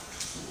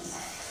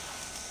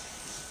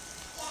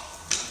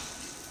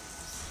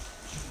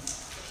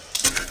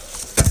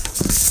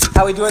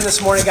How we doing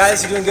this morning,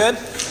 guys? You doing good?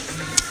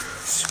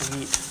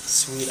 Sweet,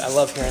 sweet. I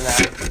love hearing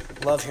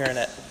that. Love hearing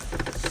it.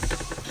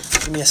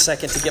 Give me a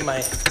second to get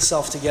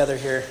myself together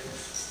here.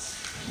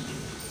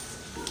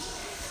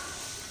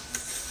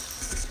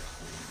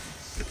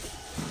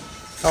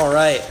 All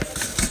right.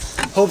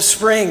 Hope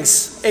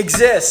Springs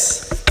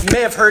exists. You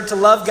may have heard to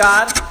love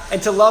God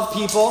and to love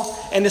people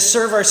and to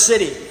serve our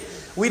city.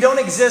 We don't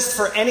exist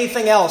for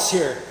anything else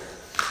here.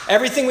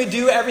 Everything we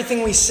do,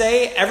 everything we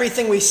say,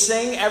 everything we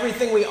sing,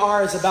 everything we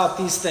are is about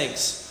these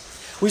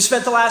things. We've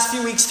spent the last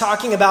few weeks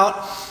talking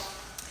about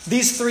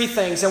these three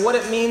things and what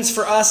it means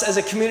for us as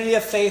a community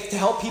of faith to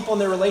help people in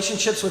their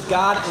relationships with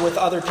God and with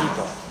other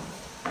people.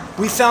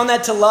 We found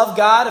that to love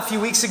God a few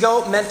weeks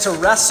ago meant to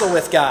wrestle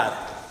with God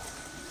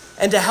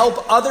and to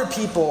help other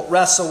people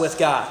wrestle with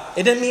God.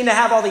 It didn't mean to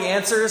have all the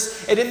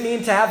answers. It didn't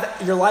mean to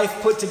have your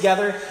life put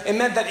together. It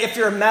meant that if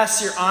you're a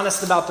mess, you're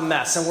honest about the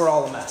mess, and we're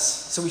all a mess,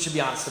 so we should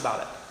be honest about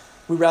it.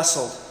 We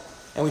wrestled,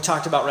 and we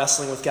talked about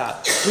wrestling with God.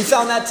 We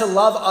found that to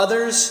love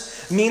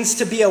others means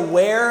to be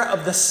aware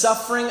of the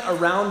suffering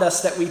around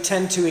us that we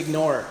tend to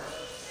ignore,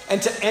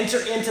 and to enter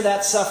into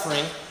that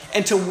suffering,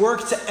 and to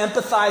work to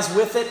empathize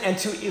with it and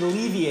to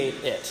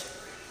alleviate it.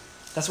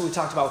 That's what we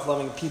talked about with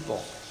loving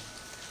people.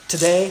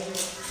 Today,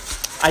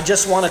 I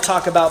just want to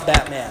talk about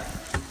Batman.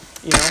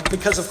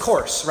 Because of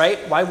course, right?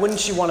 Why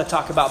wouldn't you want to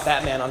talk about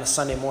Batman on a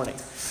Sunday morning,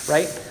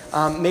 right?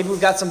 Maybe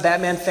we've got some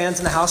Batman fans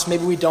in the house.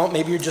 Maybe we don't.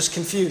 Maybe you're just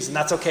confused, and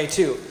that's okay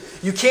too.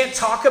 You can't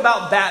talk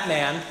about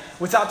Batman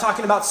without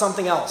talking about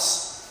something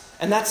else,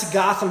 and that's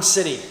Gotham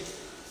City.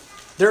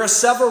 There are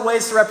several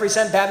ways to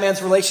represent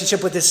Batman's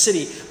relationship with his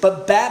city,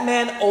 but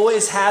Batman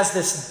always has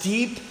this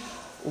deep,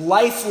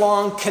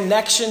 lifelong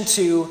connection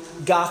to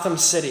Gotham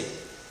City.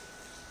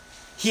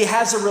 He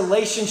has a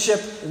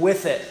relationship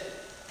with it.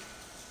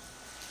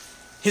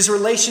 His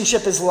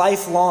relationship is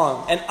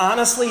lifelong. And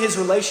honestly, his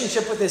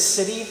relationship with his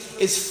city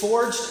is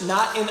forged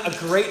not in a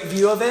great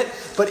view of it,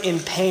 but in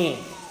pain.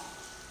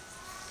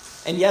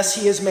 And yes,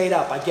 he is made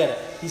up. I get it.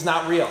 He's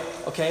not real,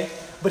 okay?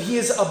 But he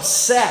is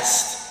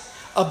obsessed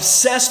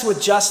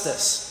with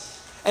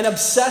justice, and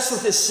obsessed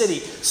with his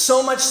city.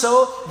 So much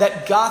so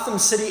that Gotham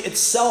City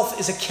itself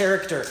is a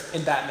character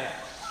in Batman.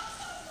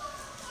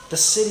 The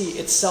city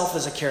itself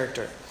is a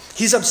character.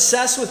 He's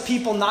obsessed with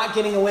people not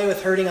getting away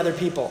with hurting other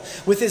people,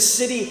 with his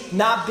city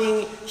not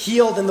being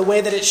healed in the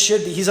way that it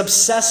should be. He's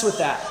obsessed with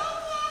that.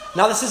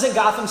 Now, this isn't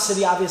Gotham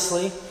City,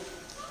 obviously.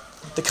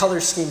 The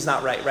color scheme's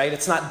not right?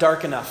 It's not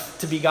dark enough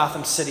to be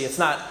Gotham City. It's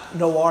not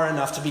noir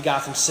enough to be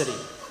Gotham City.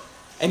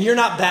 And you're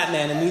not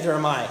Batman, and neither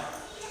am I.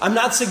 I'm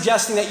not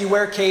suggesting that you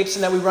wear capes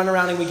and that we run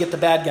around and we get the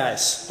bad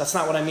guys. That's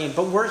not what I mean.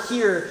 But we're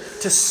here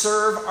to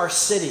serve our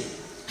city,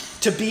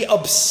 to be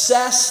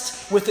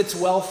obsessed with its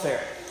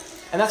welfare.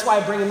 And that's why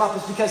I bring him up,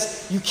 is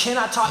because you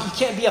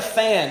can't be a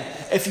fan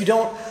if you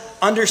don't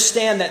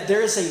understand that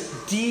there is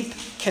a deep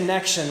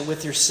connection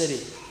with your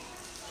city.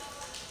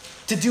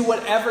 To do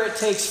whatever it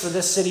takes for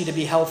this city to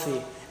be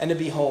healthy and to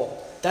be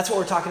whole. That's what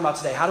we're talking about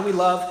today. How do we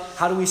love?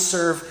 How do we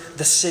serve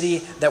the city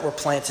that we're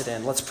planted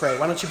in? Let's pray.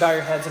 Why don't you bow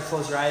your heads and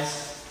close your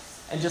eyes?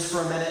 And just for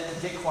a minute,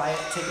 get quiet,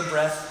 take a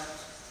breath.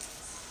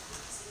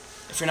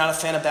 If you're not a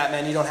fan of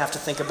Batman, you don't have to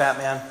think of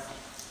Batman.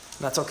 And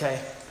that's okay.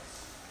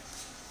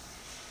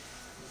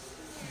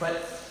 But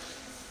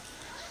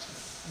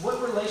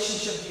what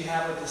relationship do you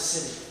have with the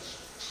city?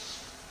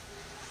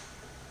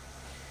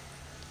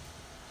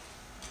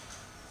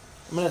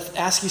 I'm going to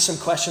ask you some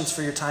questions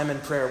for your time in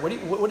prayer.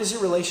 What is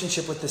your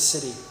relationship with the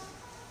city?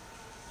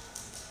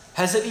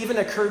 Has it even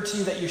occurred to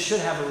you that you should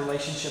have a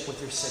relationship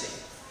with your city?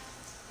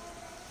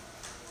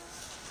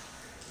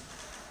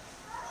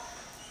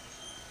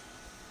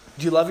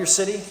 Do you love your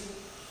city?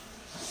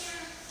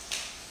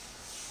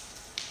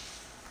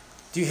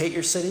 Do you hate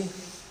your city?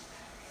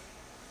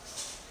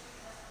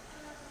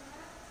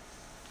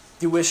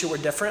 Do you wish it were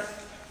different?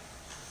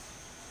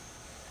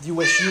 Do you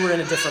wish you were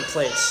in a different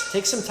place?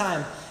 Take some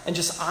time and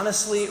just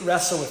honestly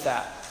wrestle with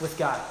that, with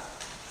God.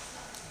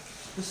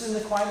 Just in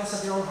the quietness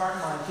of your own heart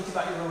and mind, think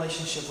about your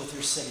relationship with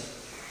your city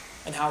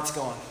and how it's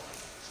going.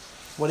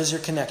 What is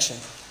your connection?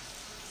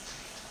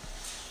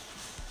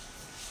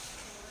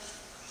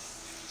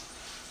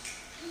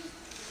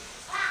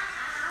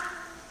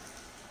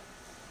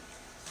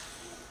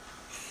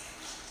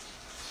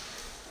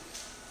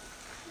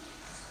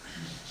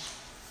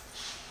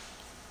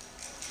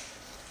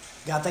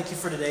 God, thank you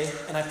for today,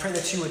 and I pray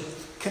that you would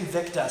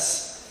convict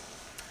us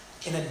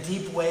in a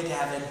deep way to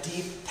have a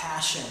deep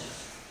passion,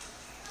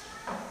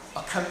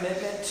 a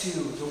commitment to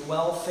the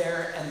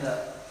welfare and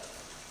the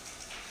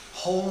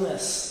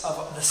wholeness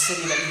of the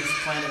city that you've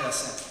planted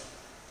us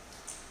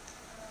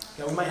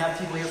in. God, we might have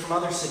people here from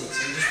other cities,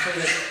 and we just pray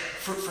that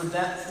for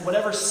that,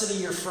 whatever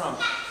city you're from,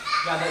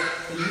 God, that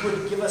you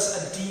would give us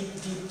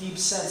a deep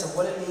sense of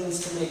what it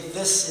means to make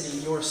this city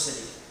your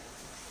city.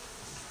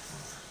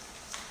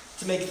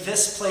 To make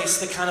this place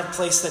the kind of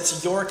place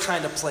that's your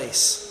kind of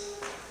place.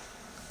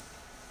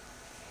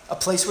 A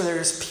place where there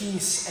is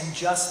peace and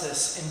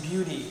justice and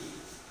beauty,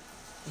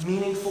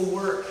 meaningful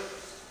work,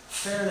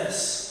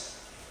 fairness,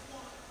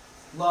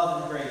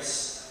 love, and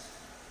grace.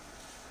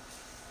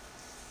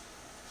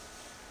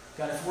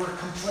 God, if we're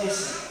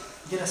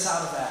complacent, get us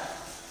out of that.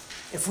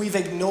 If we've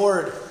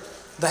ignored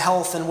the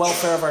health and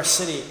welfare of our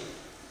city,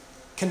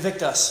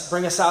 convict us,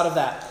 bring us out of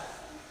that.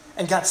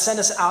 And God, send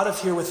us out of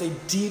here with a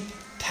deep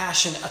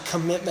passion, a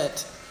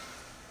commitment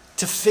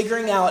to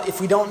figuring out,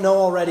 if we don't know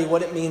already,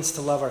 what it means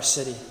to love our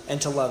city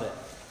and to love it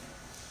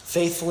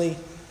faithfully.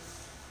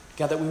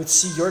 God, that we would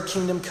see your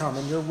kingdom come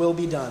and your will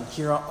be done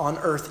here on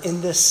earth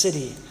in this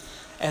city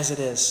as it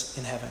is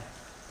in heaven.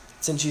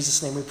 It's in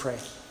Jesus' name we pray.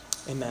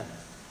 Amen.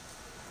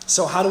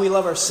 So how do we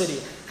love our city?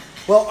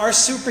 Well, our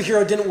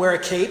superhero didn't wear a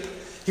cape.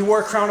 He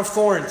wore a crown of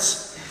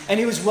thorns. And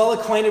he was well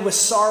acquainted with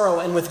sorrow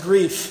and with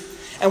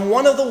grief. And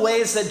one of the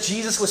ways that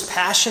Jesus was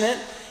passionate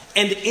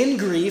and in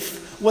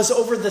grief was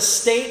over the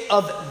state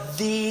of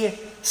the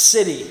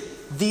city.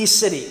 The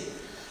city.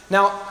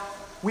 Now,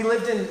 we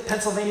lived in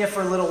Pennsylvania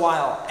for a little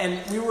while,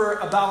 and we were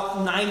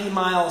about 90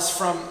 miles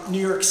from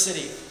New York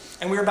City.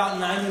 And we were about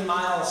 90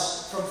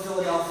 miles from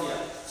Philadelphia.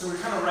 So we're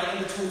kind of right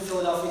in between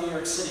Philadelphia and New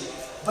York City.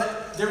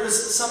 But there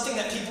was something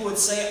that people would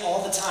say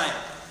all the time.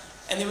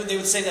 And they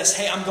would say this,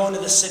 hey, I'm going to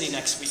the city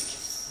next week.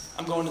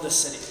 I'm going to the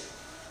city.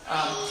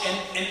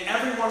 And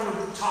everyone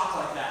would talk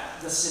like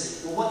that, the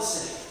city. Well, what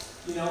city?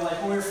 You know, like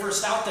when we were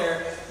first out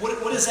there,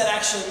 what does that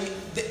actually mean?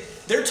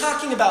 They're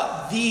talking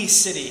about the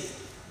city.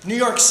 New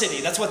York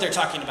City, that's what they're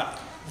talking about.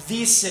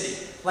 The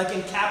city. Like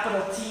in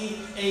capital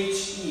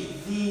T-H-E.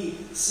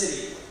 The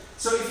city.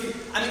 So if you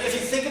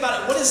think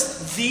about it, what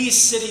is the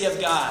city of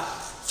God?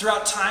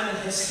 Throughout time and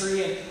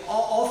history and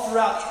all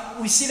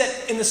throughout, we see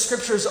that in the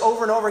scriptures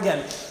over and over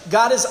again.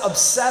 God is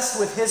obsessed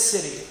with his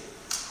city.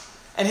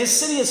 And his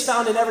city is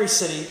found in every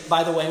city,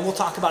 by the way, and we'll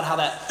talk about how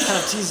that kind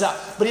of teases out.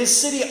 But his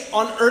city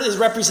on earth, his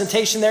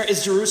representation there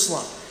is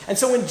Jerusalem. And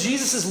so when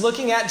Jesus is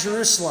looking at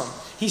Jerusalem,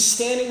 he's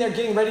standing there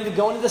getting ready to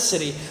go into the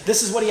city.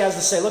 This is what he has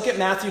to say. Look at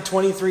Matthew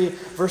 23,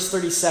 verse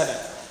 37.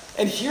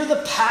 And hear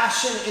the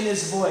passion in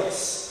his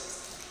voice.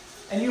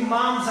 And you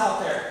moms out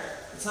there,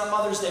 it's not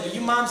Mother's Day, but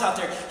you moms out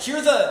there, hear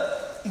the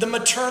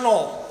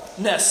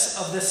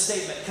maternalness of this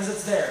statement, because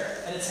it's there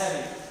and it's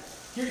heavy.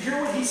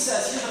 Hear what he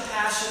says. Hear the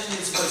passion in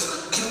his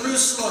voice.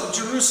 Jerusalem,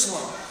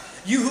 Jerusalem,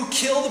 you who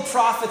kill the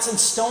prophets and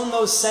stone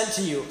those sent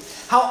to you.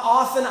 How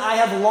often I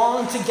have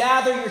longed to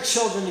gather your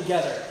children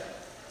together,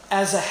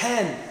 as a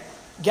hen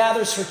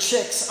gathers her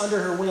chicks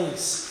under her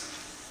wings,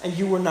 and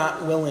you were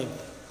not willing.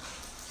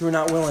 You were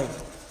not willing.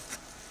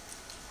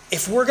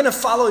 If we're going to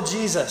follow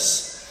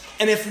Jesus,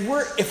 and if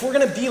we're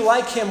going to be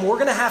like him, we're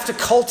going to have to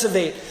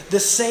cultivate the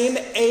same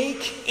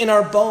ache in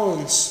our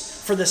bones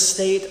for the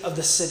state of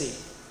the city.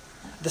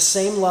 The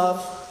same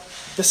love,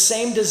 the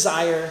same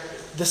desire,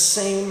 the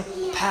same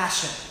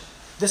passion.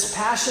 This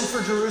passion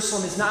for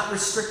Jerusalem is not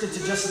restricted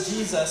to just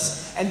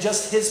Jesus and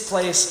just his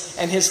place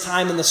and his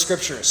time in the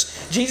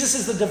scriptures. Jesus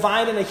is the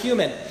divine and a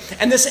human.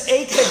 And this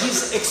ache that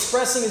he's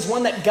expressing is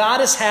one that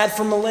God has had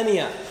for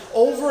millennia.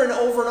 Over and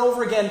over and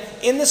over again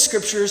in the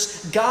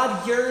scriptures,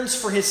 God yearns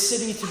for his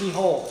city to be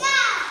whole.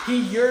 He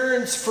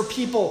yearns for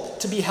people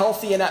to be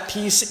healthy and at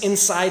peace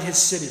inside his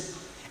city.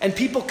 And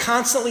people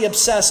constantly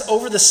obsess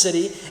over the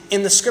city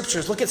in the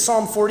scriptures. Look at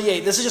Psalm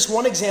 48. This is just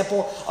one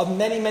example of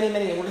many, many,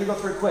 many. And we're going to go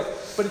through it quick.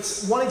 But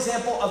it's one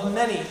example of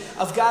many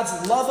of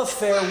God's love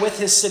affair with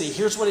his city.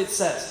 Here's what it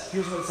says.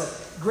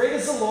 Great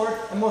is the Lord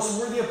and most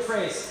worthy of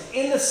praise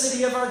in the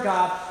city of our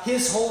God,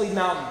 his holy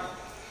mountain.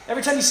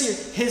 Every time you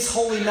see his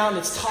holy mountain,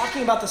 it's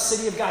talking about the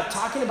city of God,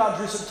 talking about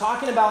Jerusalem,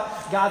 talking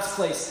about God's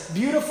place.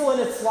 Beautiful in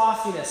its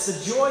loftiness,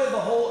 the joy of the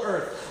whole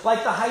earth.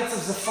 Like the heights of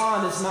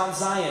Zaphon is Mount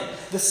Zion,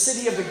 the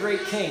city of the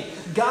great king.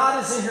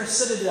 God is in her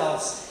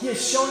citadels. He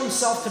has shown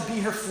himself to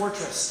be her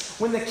fortress.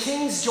 When the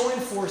kings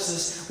joined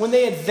forces, when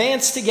they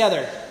advanced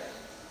together,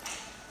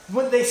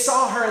 when they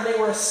saw her and they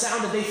were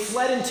astounded, they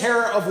fled in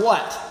terror of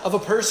what? Of a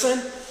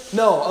person?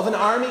 No. Of an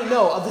army?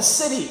 No. Of the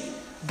city.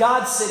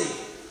 God's city.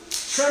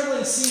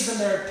 Trembling sees them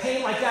there,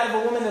 pain like that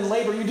of a woman in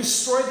labor. You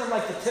destroyed them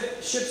like the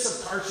ships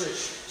of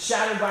Tarshish,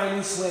 shattered by an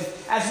east wind.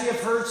 As we have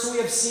heard, so we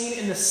have seen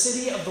in the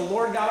city of the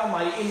Lord God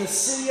Almighty, in the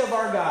city of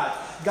our God,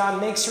 God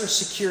makes her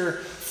secure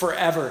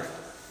forever.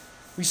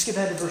 We skip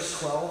ahead to verse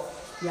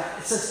 12. Yeah,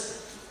 it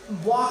says,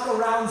 walk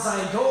around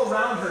Zion, go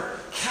around her,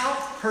 count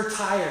her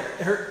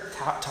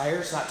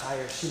tires, not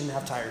tires, she didn't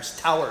have tires,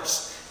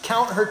 towers.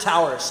 Count her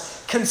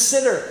towers.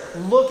 Consider,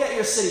 look at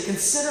your city.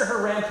 Consider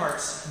her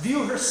ramparts.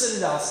 View her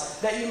citadels,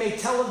 that you may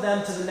tell of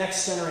them to the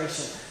next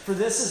generation. For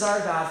this is our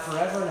God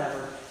forever and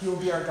ever. He will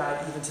be our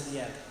guide even to the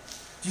end.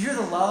 Do you hear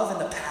the love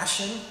and the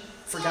passion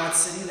for God's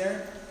city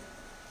there?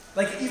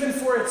 Like even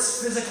for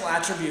its physical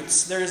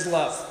attributes, there is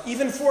love.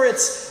 Even for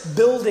its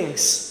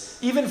buildings,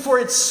 even for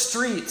its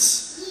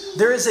streets,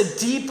 there is a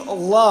deep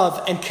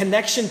love and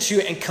connection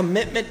to and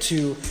commitment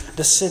to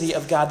the city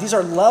of God. These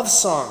are love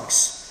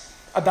songs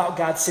about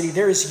God's city.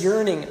 There is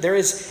yearning. There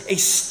is a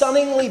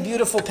stunningly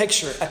beautiful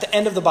picture at the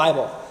end of the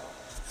Bible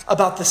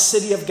about the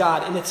city of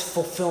God and its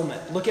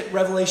fulfillment. Look at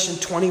Revelation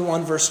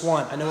 21, verse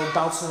 1. I know we're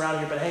bouncing around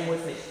here, but hang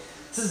with me. It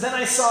says, then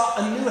I saw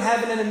a new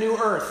heaven and a new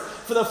earth.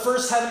 For the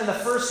first heaven and the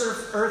first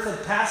earth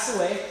had passed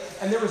away,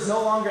 and there was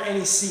no longer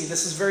any sea.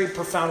 This is very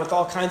profound with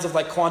all kinds of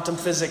like quantum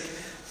physics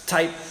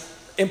type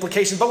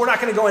implications, but we're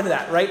not going to go into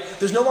that, right?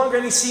 There's no longer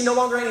any sea, no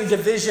longer any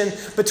division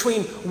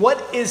between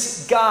what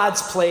is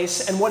God's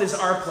place and what is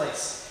our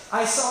place.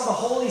 I saw the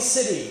holy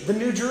city, the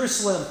New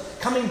Jerusalem,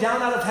 coming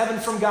down out of heaven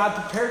from God,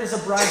 prepared as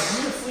a bride,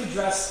 beautifully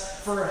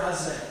dressed for her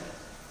husband.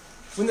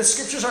 When the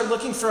scriptures are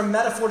looking for a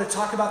metaphor to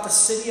talk about the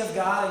city of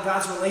God and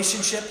God's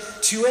relationship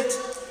to it,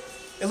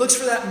 it looks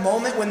for that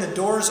moment when the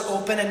doors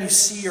open and you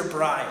see your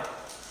bride,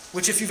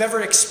 which if you've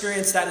ever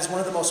experienced that is one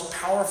of the most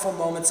powerful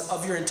moments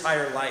of your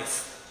entire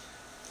life.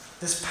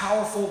 This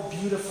powerful,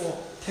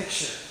 beautiful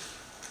picture.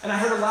 And I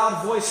heard a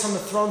loud voice from the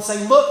throne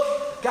saying,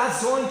 "Look,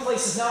 God's dwelling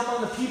place is now among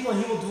the people,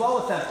 and he will dwell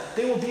with them.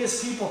 They will be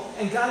his people,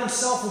 and God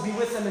himself will be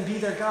with them and be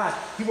their God.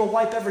 He will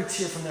wipe every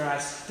tear from their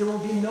eyes. There will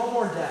be no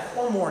more death,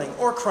 or mourning,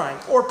 or crying,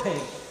 or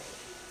pain,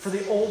 for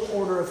the old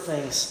order of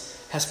things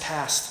has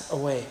passed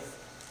away."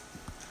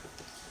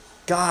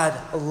 God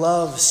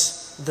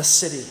loves the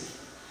city.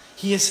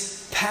 He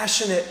is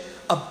passionate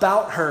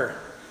about her.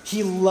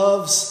 He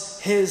loves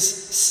his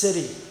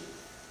city.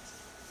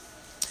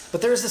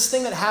 But there's this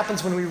thing that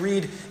happens when we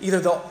read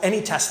either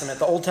any testament,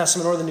 the Old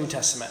Testament or the New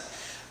Testament.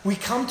 We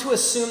come to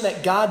assume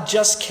that God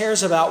just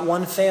cares about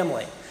one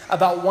family,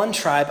 about one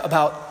tribe,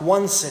 about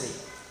one city.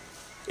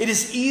 It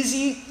is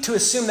easy to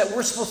assume that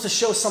we're supposed to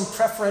show some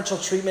preferential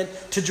treatment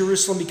to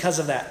Jerusalem because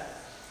of that.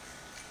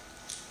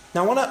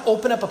 Now I want to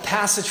open up a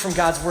passage from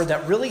God's word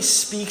that really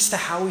speaks to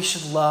how we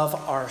should love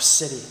our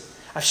city.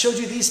 I've showed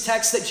you these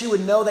texts that you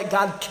would know that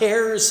God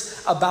cares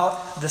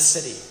about the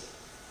city.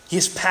 He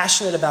is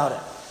passionate about it.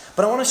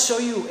 But I want to show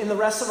you in the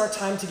rest of our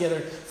time together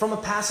from a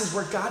passage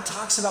where God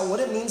talks about what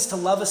it means to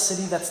love a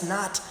city that's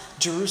not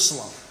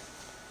Jerusalem.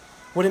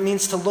 What it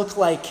means to look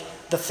like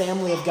the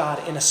family of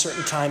God in a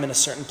certain time, in a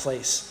certain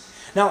place.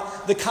 Now,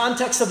 the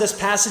context of this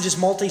passage is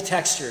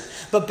multi-textured.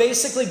 But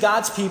basically,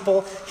 God's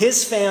people,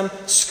 his fam,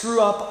 screw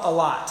up a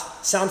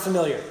lot. Sound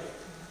familiar?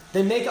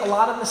 They make a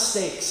lot of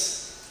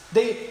mistakes.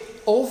 They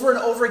over and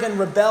over again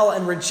rebel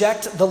and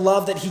reject the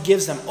love that he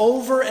gives them.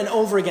 Over and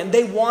over again.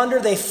 They wander,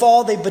 they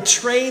fall, they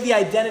betray the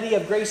identity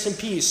of grace and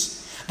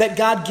peace that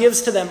God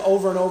gives to them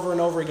over and over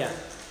and over again.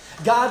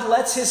 God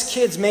lets his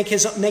kids make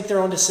their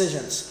own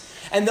decisions.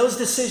 And those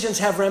decisions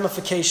have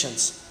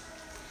ramifications.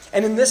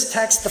 And in this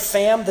text, the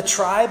fam, the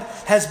tribe,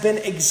 has been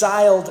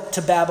exiled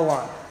to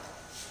Babylon.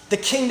 The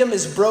kingdom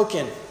is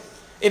broken.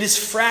 It is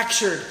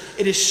fractured.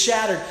 It is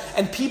shattered.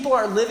 And people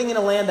are living in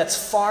a land that's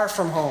far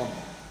from home.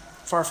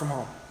 Far from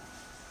home.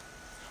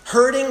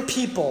 Hurting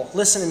people,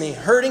 listen to me,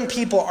 hurting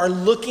people are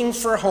looking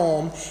for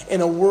home in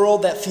a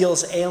world that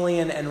feels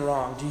alien and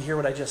wrong. Do you hear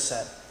what I just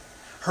said?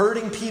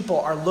 Hurting people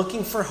are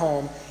looking for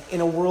home in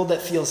a world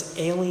that feels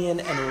alien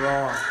and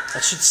wrong.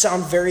 That should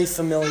sound very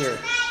familiar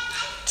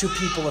to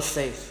people of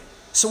faith.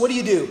 So what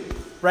do?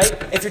 Right?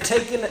 If you're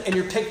taken and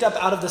you're picked up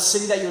out of the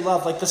city that you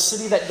love, like the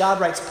city that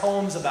God writes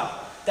poems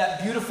about,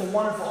 that beautiful,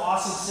 wonderful,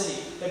 awesome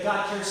city that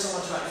God cares so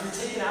much about. If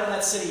you're taken out of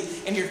that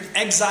city and you're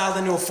exiled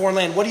into a foreign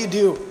land, what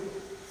do?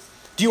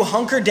 Do you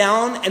hunker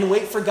down and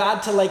wait for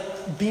God to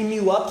beam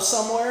you up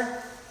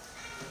somewhere?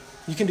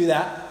 You can do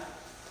that.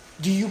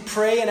 Do you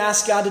pray and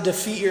ask God to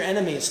defeat your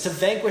enemies, to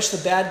vanquish the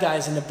bad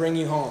guys and to bring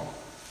you home?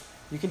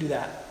 You can do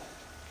that.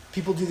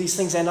 People do these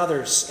things and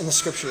others in the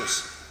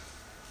scriptures.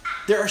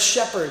 There are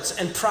shepherds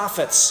and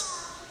prophets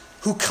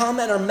who come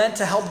and are meant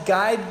to help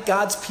guide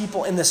God's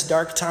people in this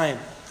dark time.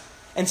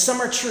 And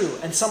some are true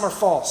and some are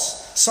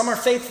false. Some are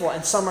faithful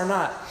and some are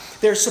not.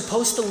 They're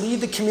supposed to lead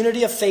the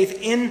community of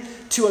faith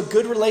into a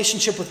good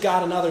relationship with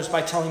God and others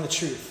by telling the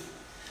truth.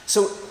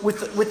 So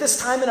with this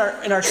time in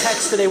our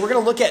text today, we're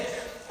going to look at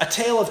a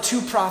tale of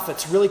two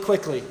prophets really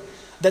quickly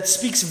that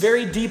speaks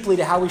very deeply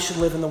to how we should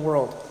live in the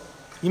world.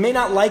 You may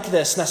not like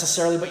this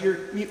necessarily, but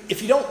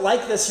if you don't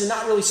like this, you're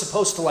not really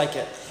supposed to like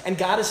it. And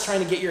God is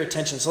trying to get your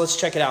attention. So let's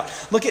check it out.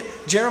 Look at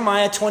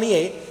Jeremiah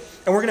 28,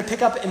 and we're going to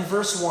pick up in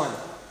verse 1.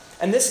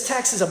 And this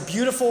text is a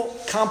beautiful,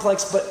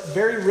 complex, but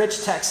very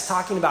rich text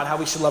talking about how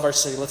we should love our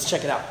city. Let's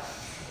check it out.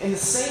 In the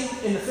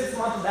 5th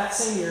month of that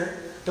same year,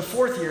 the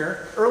 4th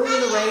year, early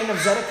in the reign of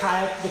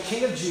Zedekiah, the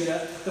king of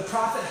Judah, the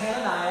prophet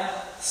Hananiah,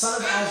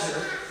 son of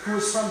Azur, who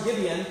was from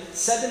Gibeon,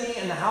 said to me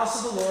in the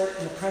house of the Lord,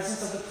 in the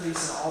presence of the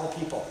priests and all the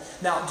people.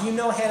 Now, do you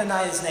know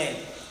Hananiah's name?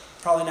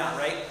 Probably not,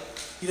 right?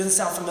 He doesn't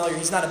sound familiar.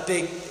 He's not a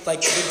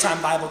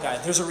big-time Bible guy.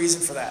 There's a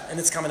reason for that, and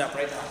it's coming up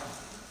right now.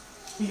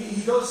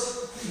 He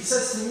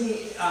says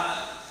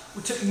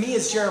to me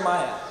as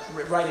Jeremiah,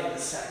 writing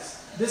this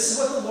text, "This is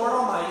what the Lord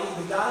Almighty,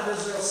 the God of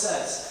Israel,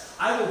 says.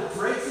 I will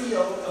break the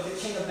yoke of the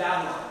king of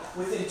Babylon.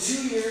 Within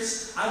 2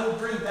 years, I will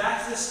bring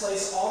back to this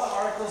place all the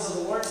articles of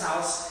the Lord's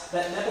house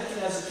that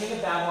Nebuchadnezzar, king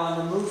of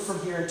Babylon, removed from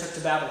here and took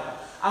to Babylon.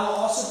 I will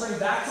also bring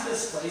back to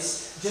this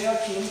place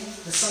Jehoiakim,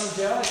 the son of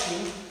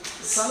Jehoiakim,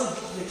 the son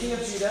of the king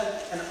of Judah,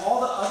 and all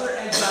the other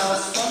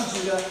exiles from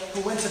Judah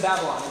who went to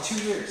Babylon in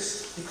 2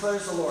 years,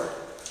 declares the Lord.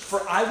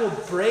 For I will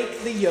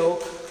break the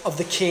yoke of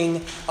the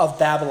king of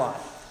Babylon."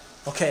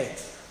 Okay,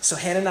 so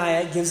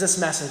Hananiah gives this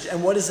message.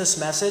 And what is this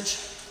message?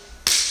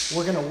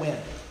 We're going to win,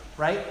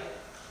 right?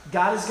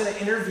 God is going to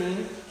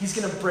intervene. He's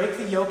going to break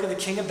the yoke of the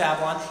king of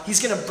Babylon.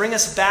 He's going to bring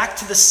us back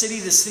to the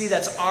city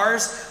that's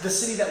ours, the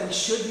city that we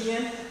should be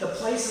in, the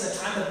place and the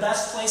time, the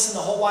best place in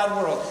the whole wide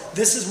world.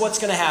 This is what's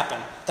going to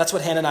happen. That's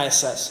what Hananiah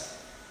says.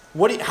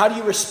 How do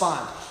you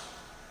respond?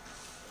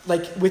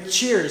 Like with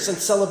cheers and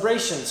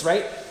celebrations,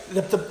 right?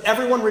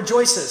 Everyone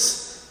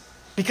rejoices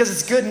because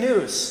it's good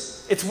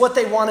news. It's what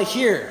they want to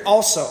hear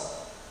also.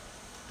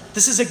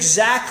 This is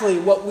exactly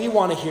what we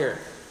want to hear.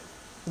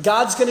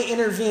 God's going to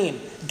intervene.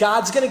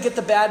 God's going to get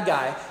the bad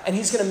guy, and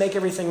he's going to make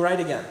everything right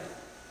again.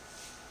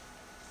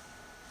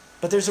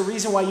 But there's a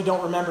reason why you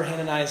don't remember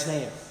Hananiah's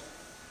name.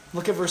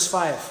 Look at verse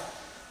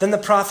 5. Then the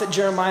prophet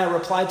Jeremiah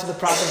replied to the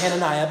prophet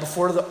Hananiah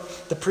before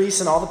the priests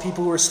and all the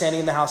people who were standing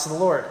in the house of the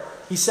Lord.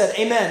 He said,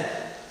 Amen.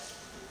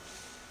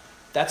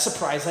 That's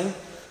surprising,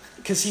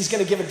 because he's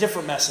going to give a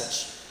different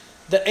message.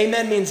 That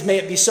amen means may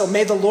it be so.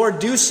 May the Lord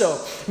do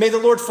so. May the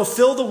Lord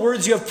fulfill the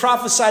words you have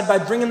prophesied by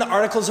bringing the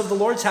articles of the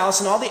Lord's house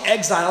and all the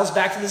exiles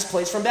back to this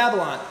place from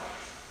Babylon.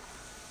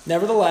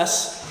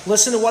 Nevertheless,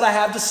 listen to what I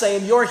have to say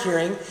in your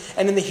hearing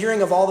and in the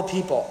hearing of all the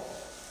people.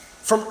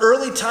 From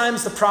early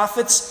times, the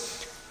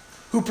prophets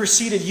who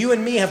preceded you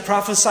and me have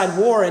prophesied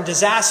war and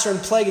disaster and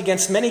plague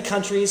against many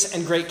countries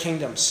and great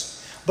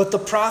kingdoms. But the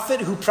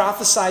prophet who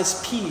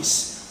prophesies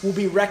peace will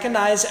be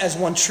recognized as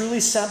one truly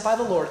sent by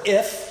the Lord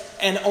if,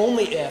 and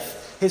only if,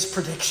 his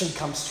prediction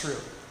comes true.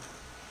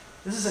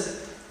 This is a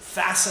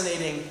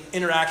fascinating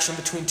interaction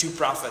between two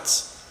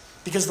prophets.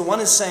 Because the one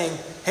is saying,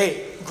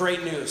 hey,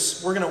 great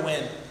news, we're going to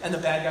win. And the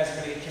bad guys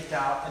are going to get kicked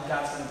out, and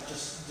God's going to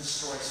just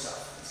destroy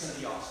stuff. It's going to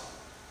be awesome.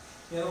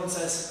 The other one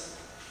says,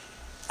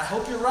 I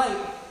hope you're right,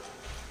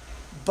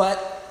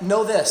 but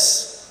know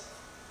this.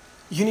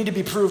 You need to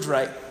be proved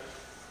right.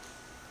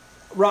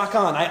 Rock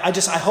on. I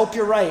hope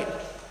you're right.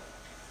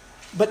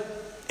 But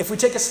if we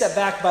take a step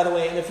back, by the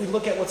way, and if we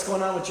look at what's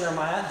going on with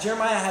Jeremiah,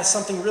 Jeremiah has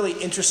something really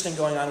interesting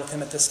going on with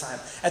him at this time.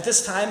 At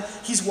this time,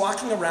 he's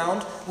walking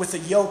around with a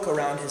yoke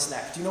around his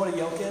neck. Do you know what a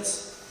yoke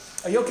is?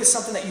 A yoke is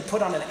something that you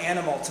put on an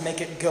animal to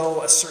make it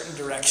go a certain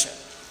direction.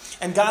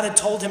 And God had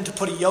told him to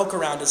put a yoke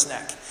around his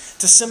neck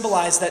to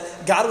symbolize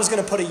that God was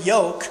going to put a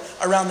yoke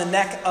around the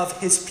neck of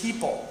his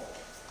people.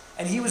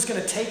 And he was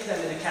going to take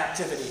them into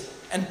captivity.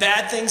 And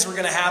bad things were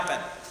going to happen.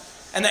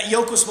 And that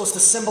yoke was supposed to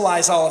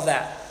symbolize all of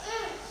that.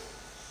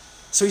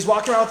 So he's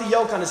walking around with the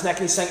yoke on his neck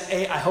and he's saying,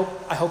 hey, I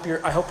hope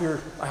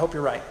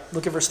you're right.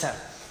 Look at verse 10.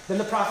 Then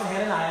the prophet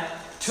Hananiah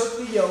took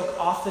the yoke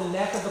off the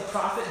neck of the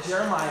prophet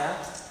Jeremiah.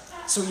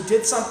 So he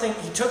did something.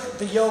 He took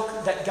the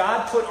yoke that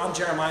God put on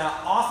Jeremiah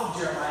off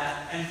of Jeremiah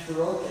and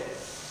broke it.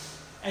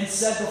 And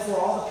said before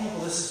all the people,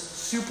 this is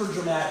super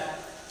dramatic.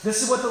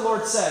 This is what the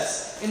Lord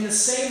says. In the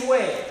same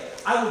way,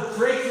 I will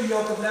break the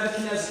yoke of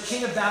Nebuchadnezzar,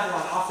 king of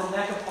Babylon, off the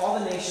neck of all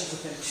the nations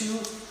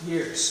within 2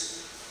 years.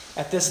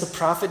 At this, the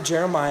prophet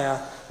Jeremiah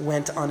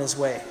went on his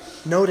way.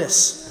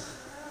 Notice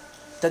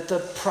that the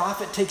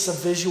prophet takes a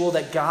visual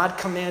that God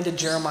commanded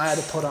Jeremiah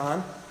to put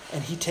on,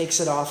 and he takes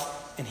it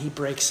off and he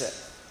breaks it.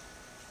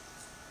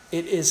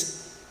 It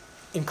is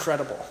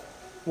incredible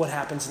what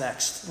happens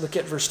next. Look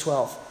at verse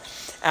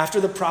 12.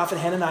 After the prophet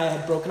Hananiah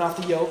had broken off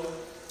the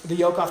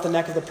yoke off the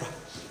neck of the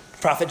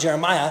prophet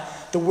Jeremiah,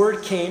 the word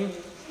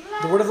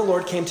of the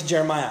Lord came to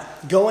Jeremiah.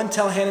 Go and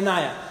tell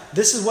Hananiah,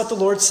 this is what the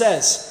Lord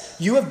says.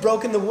 You have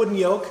broken the wooden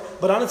yoke,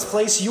 but on its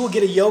place you will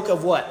get a yoke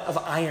of what? Of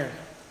iron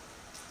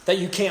that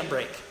you can't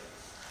break.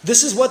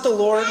 This is what the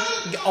Lord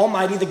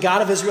Almighty, the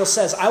God of Israel,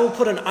 says. I will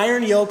put an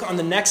iron yoke on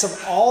the necks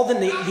of all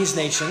these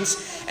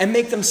nations and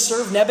make them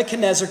serve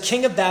Nebuchadnezzar,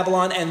 king of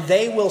Babylon, and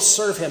they will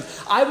serve him.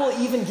 I will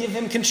even give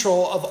him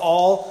control of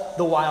all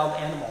the wild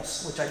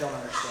animals, which I don't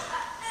understand.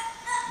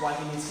 Why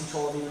he needs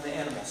control of even the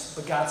animals.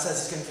 But God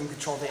says he's going to give him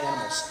control of the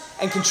animals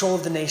and control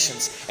of the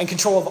nations and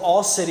control of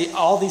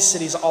all these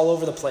cities all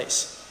over the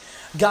place.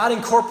 God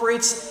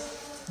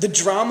incorporates the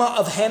drama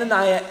of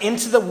Hananiah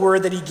into the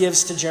word that he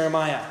gives to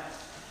Jeremiah.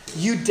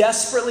 You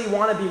desperately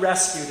want to be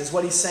rescued, is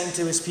what he's saying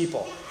to his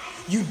people.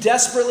 You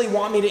desperately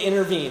want me to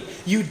intervene.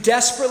 You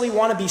desperately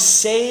want to be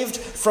saved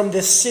from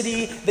this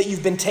city that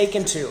you've been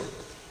taken to.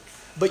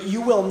 But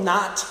you will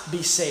not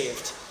be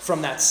saved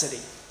from that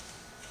city.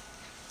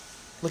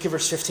 Look at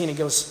verse 15, it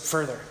goes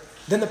further.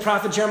 Then the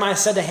prophet Jeremiah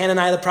said to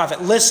Hananiah the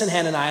prophet, listen,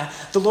 Hananiah,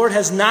 the Lord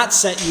has not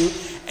sent you,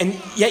 and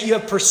yet you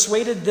have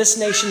persuaded this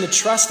nation to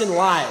trust in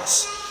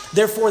lies.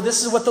 Therefore,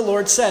 this is what the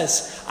Lord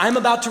says. I'm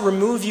about to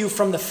remove you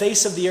from the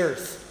face of the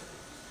earth.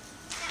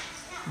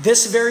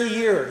 This very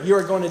year, you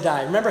are going to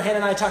die. Remember,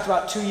 Hananiah talked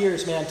about 2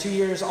 years, man. 2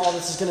 years, all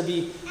this is going to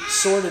be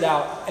sorted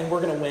out, and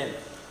we're going to win.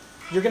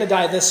 You're going to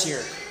die this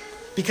year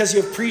because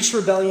you have preached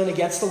rebellion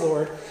against the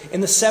Lord.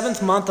 In the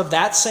 7th month of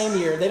that same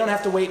year, they don't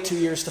have to wait 2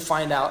 years to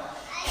find out,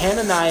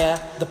 Hananiah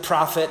the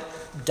prophet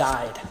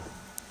died.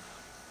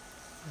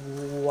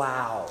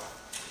 Wow.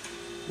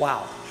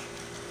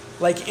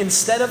 Like,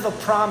 instead of a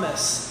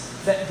promise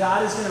that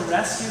God is going to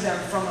rescue them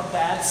from a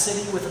bad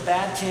city with a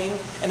bad king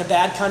and a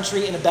bad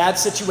country and a bad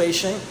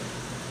situation,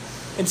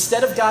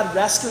 instead of God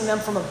rescuing them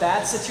from a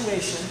bad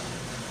situation,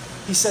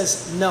 he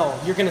says, no,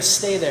 you're going to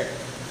stay there.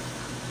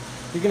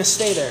 You're going to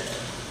stay there.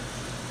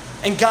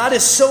 And God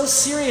is so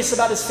serious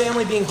about his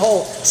family being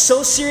whole,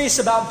 so serious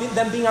about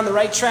them being on the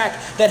right track,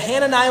 that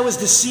Hananiah was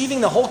deceiving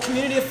the whole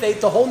community of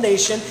faith, the whole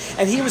nation,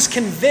 and he was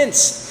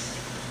convinced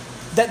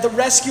that the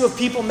rescue of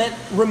people meant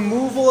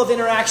removal of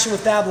interaction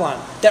with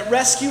Babylon. That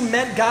rescue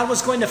meant God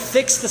was going to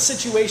fix the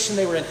situation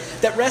they were in.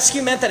 That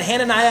rescue meant that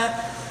Hananiah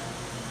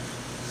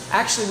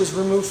actually was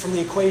removed from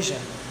the equation.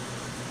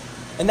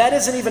 And that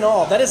isn't even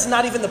all. That is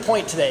not even the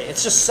point today.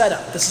 It's just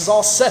setup. This is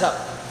all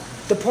setup.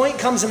 The point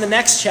comes in the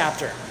next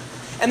chapter.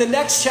 And the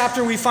next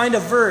chapter we find a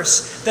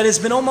verse that has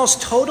been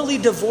almost totally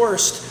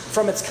divorced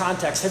from its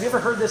context. Have you ever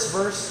heard this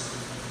verse?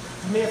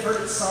 You may have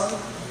heard it sung.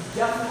 You've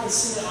definitely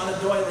seen it on a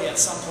doily at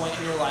some point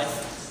in your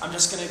life. I'm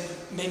just going to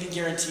maybe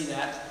guarantee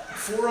that.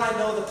 For I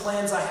know the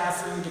plans I have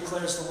for you,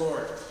 declares the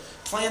Lord.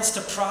 Plans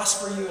to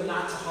prosper you and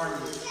not to harm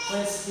you.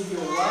 Plans to give you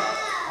a what?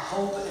 A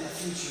hope and a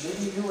future.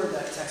 Maybe you knew where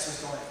that text was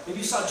going. Maybe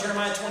you saw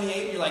Jeremiah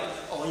 28 and you're like,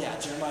 oh yeah,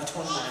 Jeremiah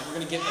 29. We're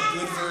going to get a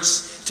good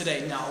verse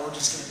today. No, we're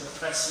just going to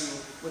depress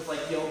you with like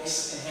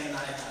yokes and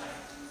Hananiah time.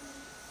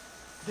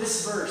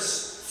 This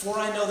verse, for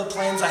I know the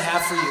plans I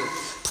have for you,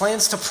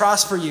 plans to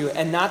prosper you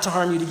and not to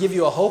harm you, to give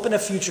you a hope and a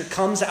future,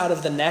 comes out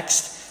of the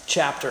next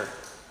chapter.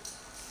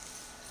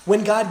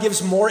 When God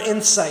gives more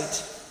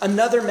insight,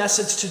 another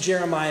message to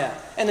Jeremiah.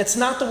 And it's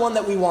not the one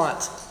that we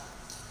want.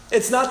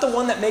 It's not the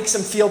one that makes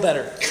him feel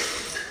better.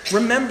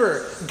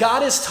 Remember,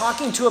 God is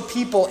talking to a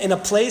people in a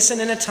place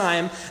and in a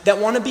time that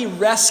want to be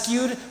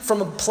rescued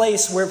from a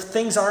place where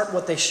things aren't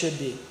what they should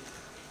be.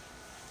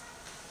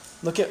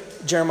 Look at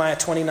Jeremiah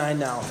 29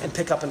 now and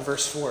pick up in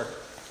verse 4.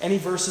 Any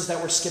verses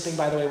that we're skipping,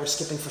 by the way, we're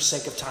skipping for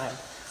sake of time.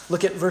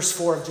 Look at verse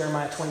 4 of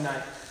Jeremiah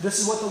 29. This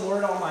is what the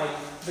Lord Almighty,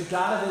 the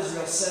God of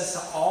Israel, says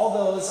to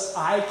all those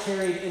I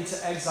carried into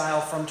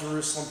exile from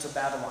Jerusalem to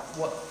Babylon.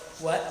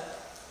 What?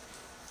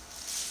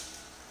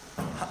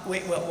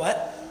 Wait,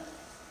 what?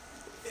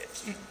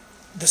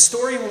 The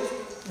story,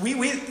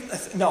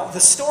 the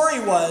story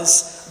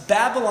was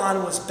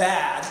Babylon was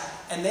bad,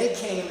 and they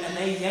came and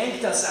they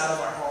yanked us out of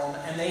our home,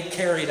 and they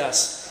carried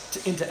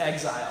us into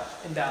exile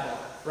in Babylon,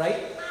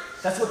 right?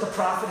 That's what the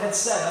prophet had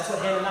said. That's what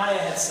Hananiah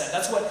had said.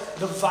 That's what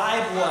the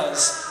vibe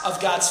was of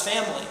God's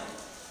family.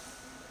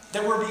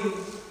 That we're being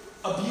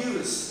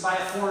abused by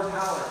a foreign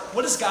power.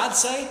 What does God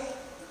say?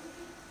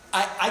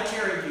 I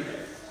carried you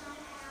there.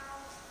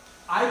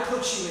 I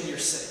put you in your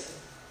city.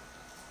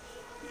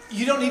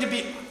 You don't need to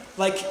be,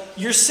 like,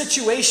 your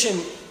situation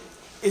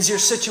is your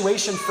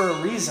situation for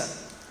a reason.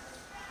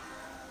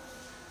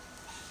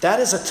 That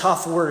is a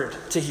tough word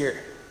to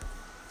hear.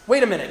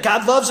 Wait a minute,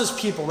 God loves his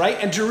people, right?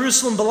 And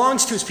Jerusalem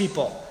belongs to his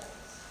people.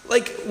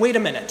 Like, wait a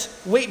minute.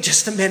 Wait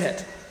just a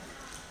minute.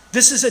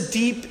 This is a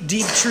deep,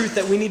 deep truth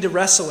that we need to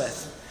wrestle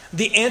with.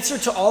 The answer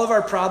to all of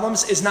our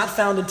problems is not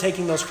found in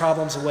taking those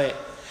problems away.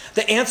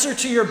 The answer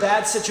to your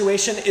bad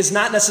situation is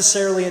not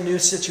necessarily a new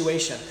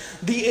situation.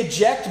 The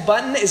eject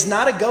button is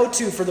not a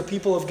go-to for the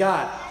people of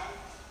God.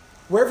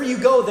 Wherever you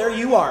go, there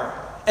you are.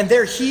 And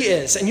there he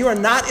is. And you are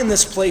not in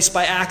this place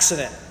by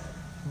accident,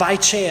 by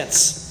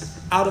chance,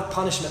 out of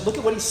punishment. Look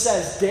at what he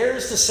says,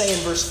 dares to say in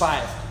verse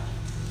 5.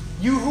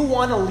 You who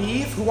want to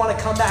leave, who want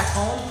to come back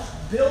home,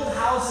 build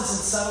houses and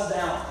settle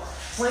down.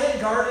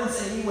 Plant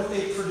gardens and eat what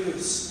they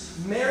produce.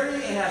 Marry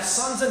and have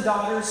sons and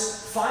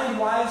daughters. Find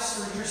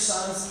wives for your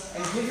sons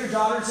and give your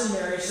daughters in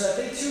marriage so that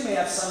they too may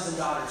have sons and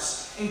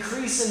daughters.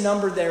 Increase in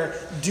number there.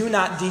 Do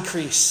not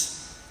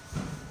decrease.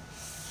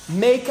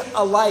 Make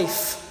a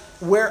life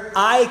where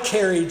I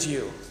carried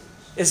you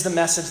is the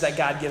message that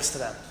God gives to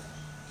them.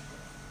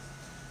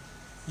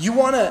 You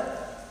want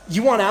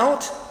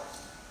out?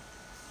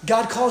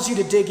 God calls you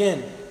to dig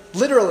in.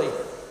 Literally.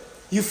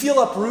 You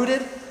feel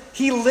uprooted?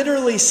 He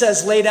literally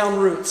says, lay down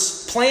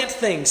roots, plant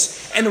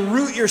things, and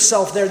root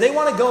yourself there. They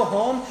want to go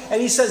home,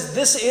 and he says,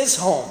 this is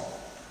home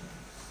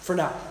for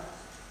now.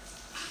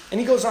 And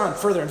he goes on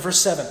further in verse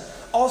 7.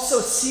 Also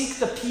seek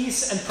the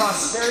peace and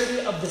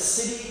prosperity of the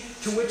city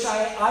to which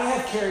I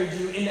have carried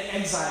you into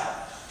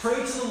exile.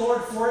 Pray to the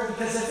Lord for it,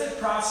 because if it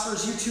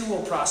prospers, you too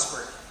will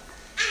prosper.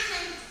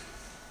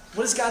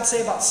 What does God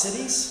say about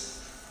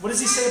cities? What does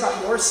he say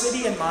about your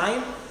city and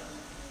mine?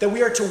 That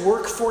we are to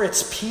work for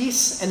its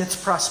peace and its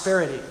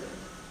prosperity.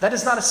 That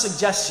is not a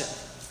suggestion.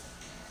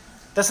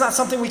 That's not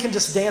something we can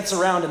just dance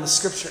around in the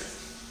scripture.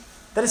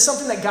 That is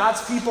something that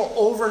God's people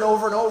over and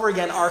over and over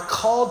again are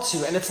called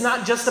to. And it's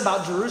not just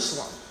about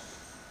Jerusalem.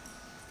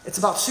 It's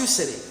about Sioux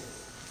City,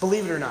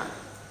 believe it or not.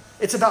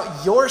 It's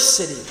about your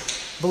city,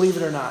 believe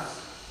it or not.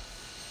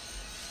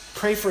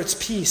 Pray for its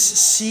peace.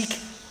 Seek.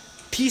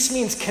 Peace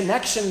means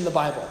connection in the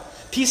Bible.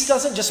 Peace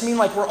doesn't just mean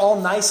like we're all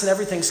nice and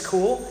everything's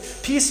cool.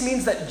 Peace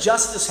means that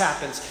justice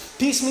happens.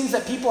 Peace means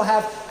that people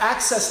have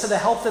access to the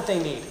help that they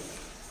need.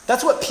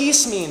 That's what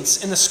peace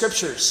means in the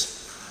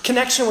scriptures.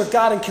 Connection with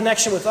God and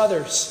connection with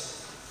others.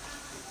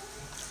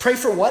 Pray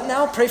for what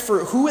now? Pray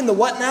for who and the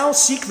what now?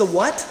 Seek the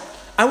what?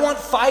 I want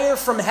fire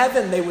from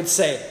heaven, they would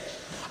say.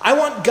 I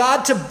want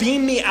God to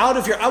beam me out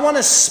of here. I want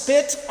to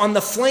spit on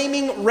the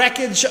flaming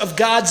wreckage of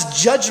God's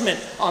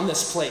judgment on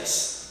this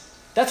place.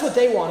 That's what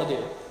they want to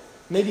do.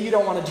 Maybe you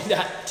don't want to do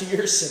that to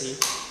your city.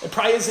 It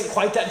probably isn't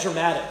quite that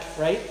dramatic,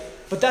 right?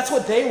 But that's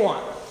what they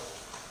want.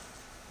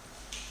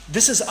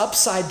 This is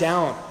upside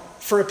down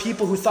for a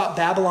people who thought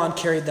Babylon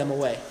carried them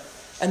away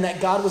and that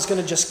God was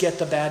going to just get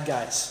the bad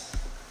guys.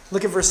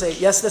 Look at verse 8.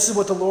 Yes, this is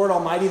what the Lord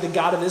Almighty, the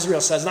God of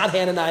Israel says. Not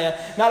Hananiah,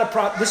 not a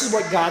prophet. This is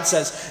what God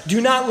says.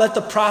 Do not let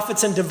the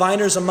prophets and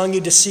diviners among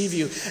you deceive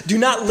you. Do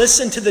not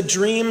listen to the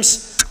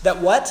dreams that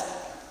what?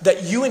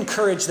 That you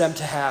encourage them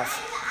to have.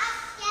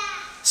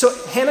 So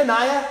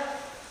Hananiah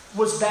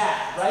was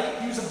bad,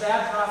 right? He was a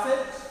bad prophet.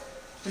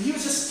 But he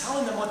was just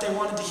telling them what they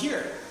wanted to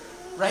hear,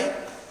 right?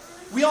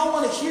 We all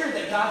want to hear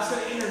that God's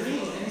going to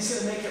intervene and he's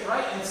going to make it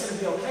right and it's going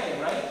to be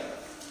okay, right?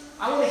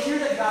 I want to hear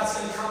that God's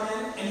going to come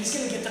in and he's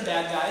going to get the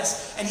bad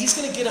guys and he's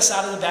going to get us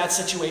out of the bad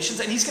situations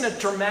and he's going to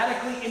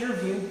dramatically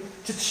intervene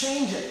to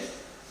change it.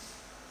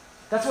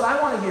 That's what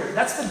I want to hear.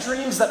 That's the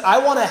dreams that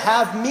I want to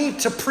have me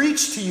to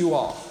preach to you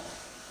all.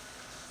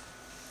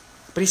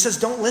 But he says,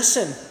 don't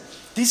listen.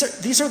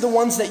 These are the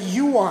ones that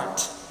you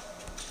want.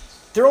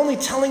 They're only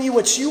telling you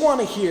what you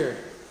want to hear.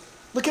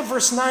 Look at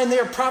verse 9. They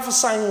are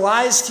prophesying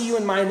lies to you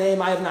in my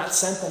name. I have not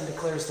sent them,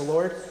 declares the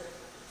Lord.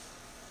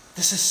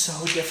 This is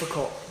so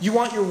difficult. You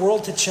want your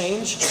world to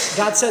change?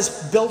 God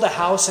says, build a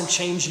house and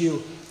change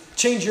you.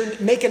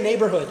 Make a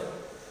neighborhood.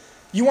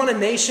 You want a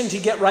nation to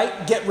get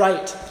right? Get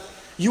right.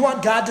 You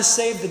want God to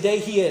save the day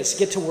he is?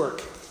 Get to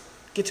work.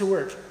 Get to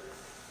work.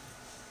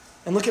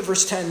 And look at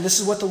verse 10. This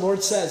is what the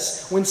Lord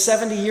says. When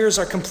 70 years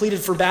are completed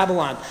for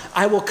Babylon,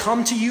 I will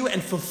come to you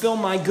and fulfill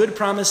my good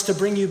promise to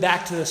bring you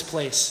back to this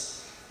place.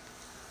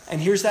 And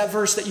here's that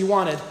verse that you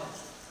wanted.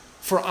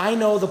 For I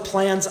know the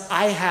plans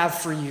I have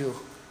for you,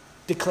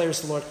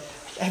 declares the Lord.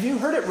 Have you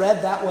heard it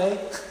read that way?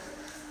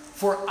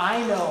 For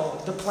I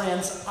know the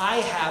plans I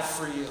have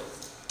for you.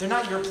 They're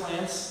not your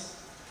plans.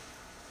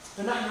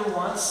 They're not your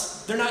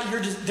wants. They're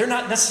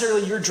not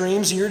necessarily your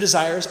dreams and your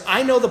desires.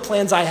 I know the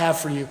plans I have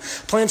for you.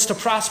 Plans to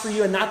prosper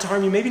you and not to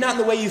harm you. Maybe not in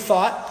the way you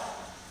thought.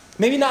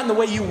 Maybe not in the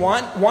way you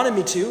wanted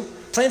me to.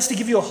 Plans to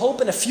give you a hope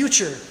and a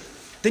future.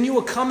 Then you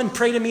will come and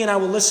pray to me and I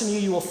will listen to you.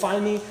 You will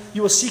find me.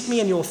 You will seek me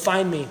and you will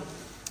find me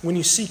when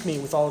you seek me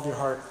with all of your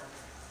heart.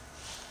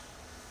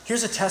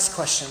 Here's a test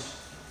question.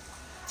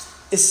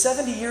 Is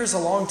 70 years a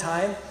long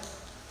time?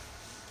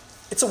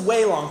 It's a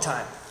way long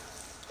time.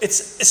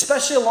 It's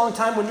especially a long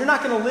time when you're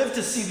not going to live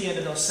to see the end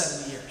of those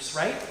 70 years,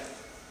 right?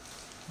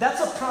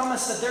 That's a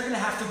promise that they're going to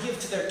have to give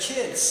to their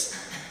kids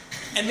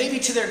and maybe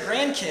to their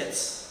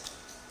grandkids.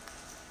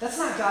 That's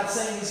not God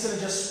saying he's going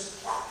to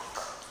just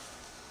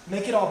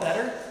make it all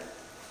better.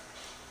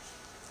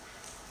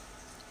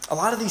 A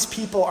lot of these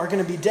people are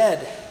going to be dead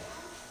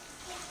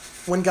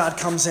when God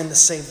comes in to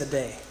save the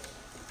day.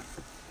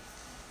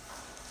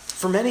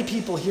 For many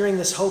people, hearing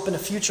this hope in a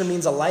future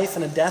means a life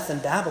and a death in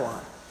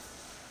Babylon.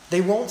 They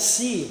won't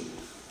see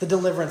the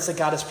deliverance that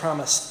God has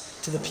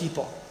promised to the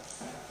people.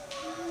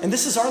 And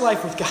this is our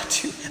life with God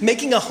too.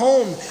 Making a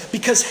home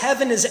because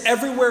heaven is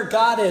everywhere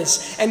God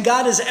is. And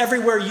God is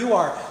everywhere you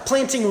are.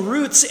 Planting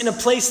roots in a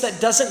place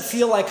that doesn't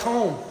feel like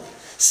home.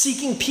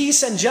 Seeking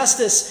peace and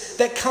justice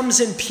that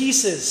comes in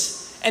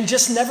pieces and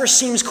just never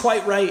seems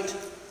quite right.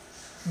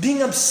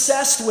 Being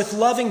obsessed with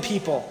loving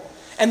people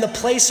and the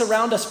place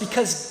around us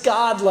because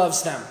God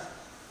loves them.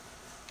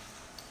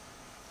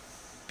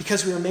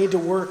 Because we were made to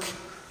work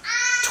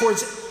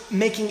towards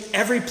making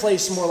every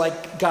place more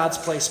like God's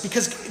place.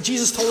 Because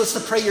Jesus told us to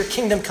pray, your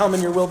kingdom come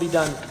and your will be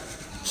done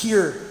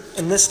here,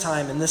 in this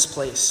time, in this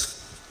place.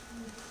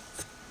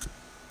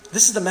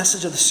 This is the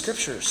message of the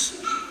Scriptures.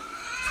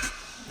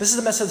 This is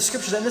the message of the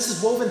Scriptures, and this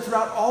is woven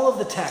throughout all of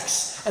the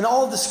texts and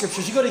all of the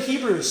Scriptures. You go to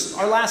Hebrews,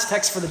 our last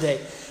text for the day.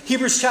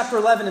 Hebrews chapter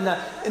 11, in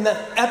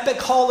the epic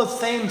Hall of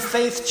Fame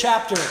faith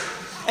chapter.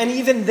 And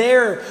even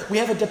there, we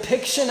have a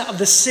depiction of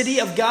the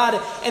city of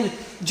God. And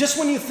just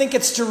when you think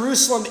it's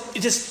Jerusalem,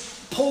 it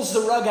just pulls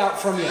the rug out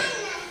from you.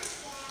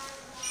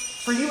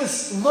 For you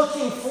is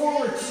looking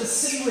forward to the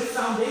city with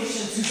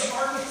foundations, whose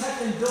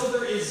architect and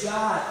builder is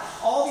God.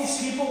 All these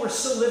people were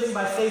still living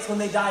by faith when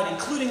they died,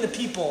 including the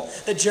people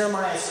that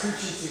Jeremiah is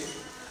preaching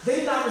to. They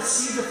did not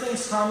receive the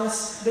things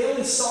promised. They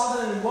only saw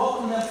them and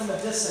welcomed them from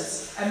a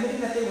distance,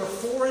 admitting that they were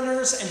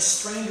foreigners and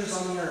strangers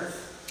on the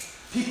earth.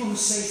 People who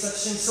say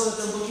such things so that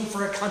they're looking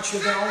for a country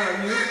of their own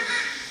are new.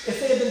 If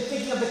they had been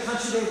thinking of the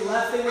country they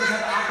left, they would have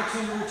had the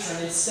opportunity to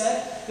return.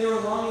 Instead, they were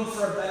longing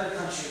for a better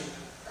country,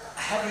 a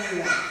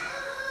heavenly one.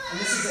 And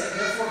this is it.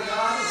 Therefore,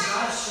 God is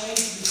not ashamed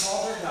to be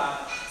called their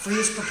God, for he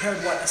has prepared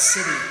what? A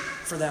city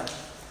for them.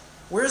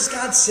 Where is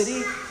God's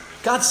city?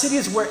 God's city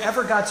is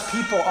wherever God's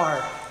people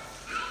are.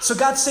 So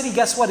God's city,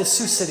 guess what, is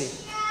Sioux City.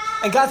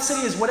 And God's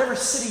city is whatever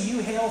city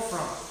you hail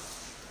from.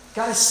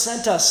 God has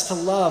sent us to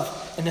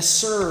love and to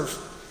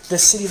serve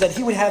this city, that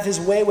he would have his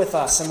way with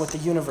us and with the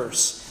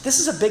universe. This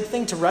is a big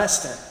thing to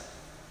rest in.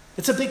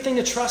 It's a big thing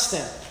to trust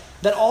in.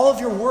 That all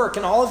of your work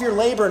and all of your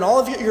labor and all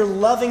of your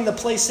loving the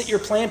place that you're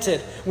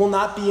planted will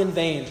not be in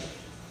vain.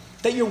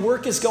 That your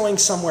work is going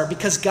somewhere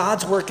because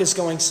God's work is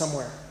going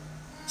somewhere.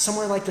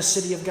 Somewhere like the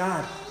city of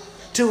God.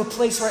 To a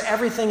place where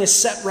everything is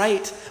set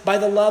right by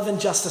the love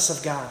and justice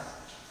of God.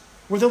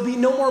 where there'll be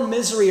no more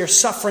misery or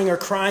suffering or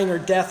crying or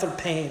death or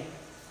pain.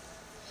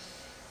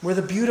 We're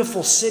the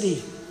beautiful city.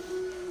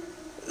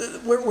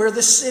 Where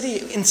the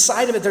city,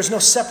 inside of it, there's no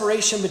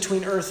separation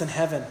between earth and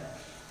heaven.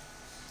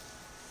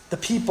 The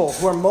people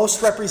who are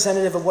most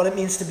representative of what it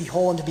means to be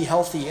whole and to be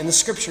healthy in the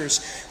scriptures,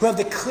 who have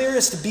the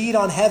clearest bead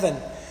on heaven,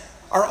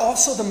 are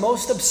also the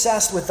most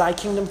obsessed with thy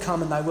kingdom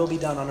come and thy will be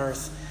done on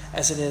earth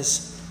as it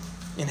is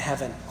in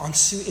heaven, in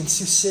Sioux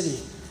City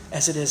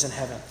as it is in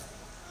heaven.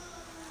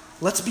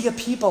 Let's be a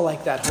people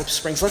like that, Hope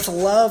Springs. Let's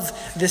love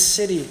this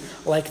city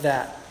like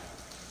that.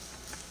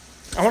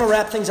 I want to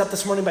wrap things up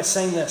this morning by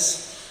saying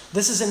this.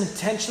 This is an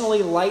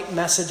intentionally light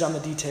message on the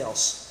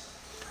details.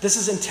 This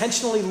is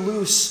intentionally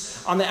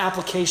loose on the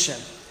application,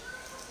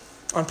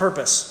 on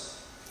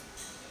purpose.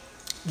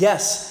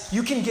 Yes,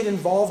 you can get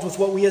involved with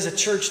what we as a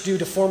church do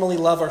to formally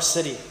love our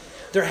city.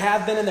 There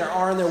have been and there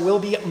are and there will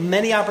be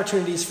many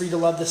opportunities for you to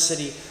love the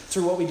city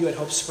through what we do at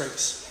Hope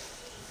Springs.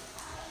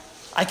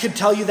 I could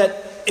tell you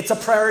that it's a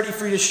priority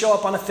for you to show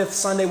up on a fifth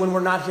Sunday when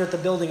we're not here at the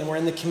building and we're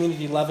in the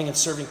community loving and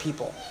serving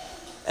people.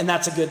 And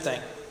that's a good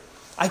thing.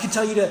 I could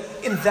tell you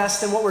to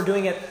invest in what we're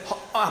doing at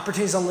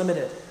Opportunities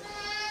Unlimited.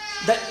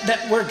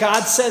 That where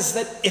God says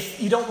that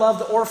if you don't love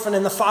the orphan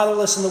and the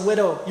fatherless and the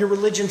widow, your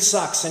religion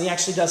sucks. And he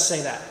actually does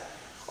say that.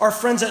 Our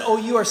friends at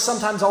OU are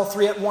sometimes all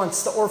three at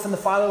once, the orphan, the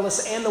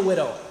fatherless, and the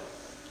widow.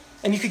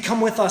 And you could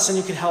come with us and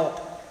you could help.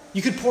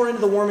 You could pour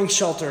into the warming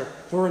shelter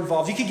where we're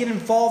involved. You could get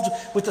involved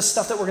with the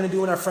stuff that we're going to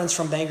do when our friends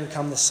from Bangor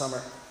come this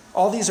summer.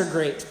 All these are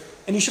great.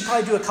 And you should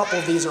probably do a couple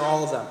of these or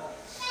all of them.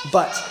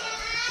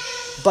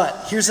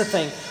 But here's the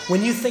thing.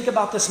 When you think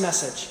about this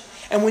message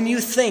and when you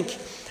think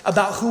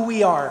about who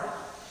we are,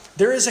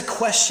 there is a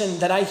question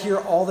that I hear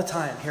all the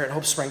time here at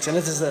Hope Springs, and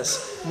it is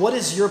this. What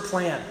is your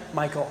plan,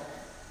 Michael?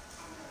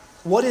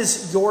 What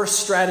is your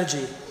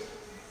strategy?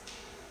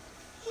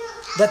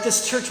 That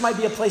this church might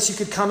be a place you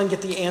could come and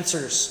get the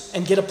answers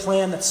and get a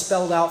plan that's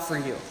spelled out for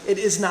you. It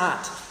is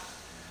not.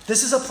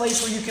 This is a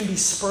place where you can be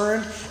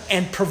spurned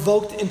and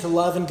provoked into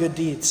love and good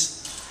deeds.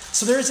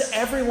 So there is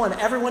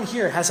everyone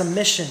here has a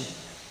mission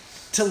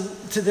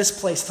to this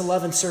place to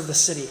love and serve the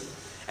city.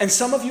 And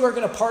some of you are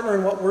going to partner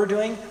in what we're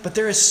doing, but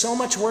there is so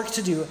much work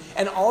to do,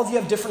 and all of you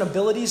have different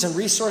abilities and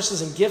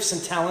resources and gifts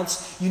and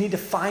talents. You need to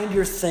find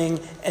your thing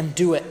and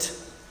do it.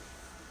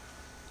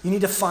 You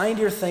need to find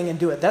your thing and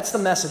do it. That's the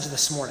message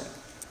this morning.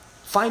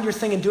 Find your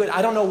thing and do it.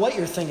 I don't know what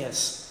your thing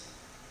is,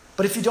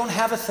 but if you don't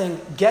have a thing,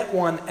 get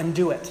one and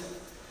do it.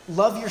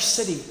 Love your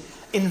city.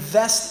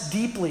 Invest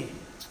deeply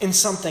in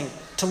something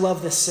to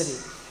love this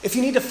city. If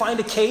you need to find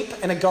a cape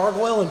and a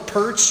gargoyle and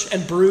perch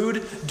and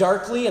brood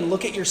darkly and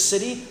look at your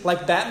city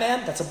like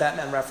Batman, that's a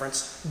Batman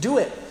reference, do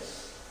it.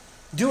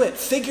 Do it.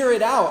 Figure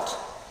it out.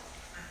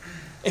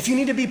 If you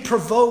need to be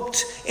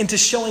provoked into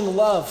showing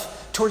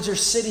love towards your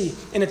city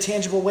in a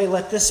tangible way,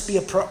 let this be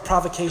a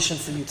provocation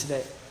for you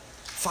today.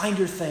 Find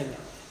your thing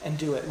and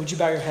do it. Would you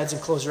bow your heads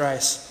and close your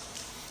eyes?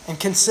 And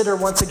consider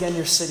once again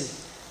your city.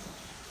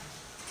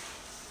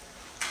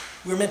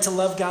 We're meant to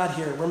love God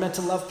here. We're meant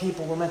to love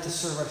people. We're meant to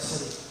serve our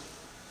city.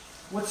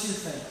 What's your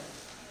thing?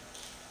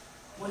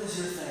 What is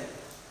your thing?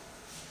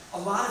 A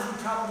lot of you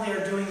probably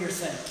are doing your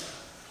thing.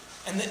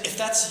 And if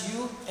that's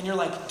you and you're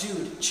like,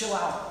 dude, chill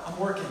out, I'm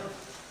working.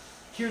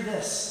 Hear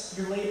this,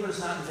 your labor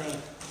is not in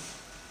vain.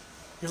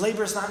 Your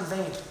labor is not in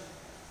vain.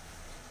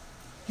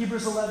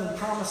 Hebrews 11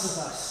 promises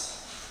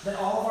us that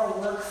all of our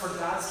work for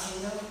God's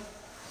kingdom,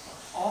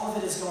 all of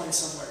it is going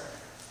somewhere.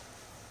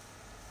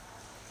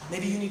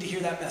 Maybe you need to hear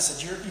that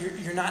message.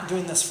 You're not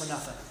doing this for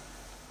nothing.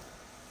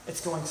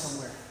 It's going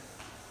somewhere.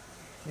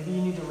 Maybe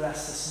you need to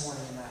rest this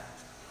morning in that.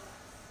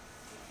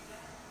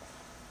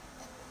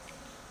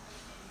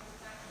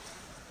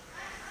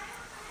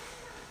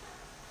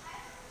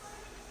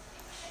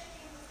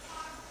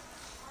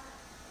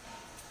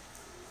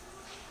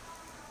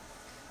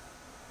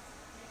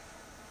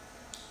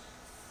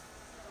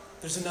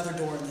 There's another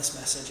door in this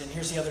message, and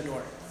here's the other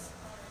door.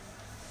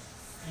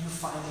 You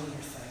finding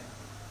your thing.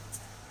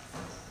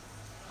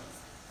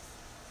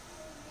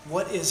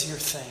 What is your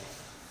thing?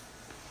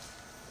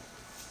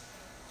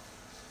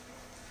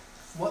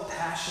 What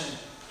passion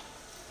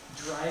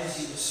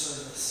drives you to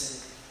serve the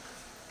city?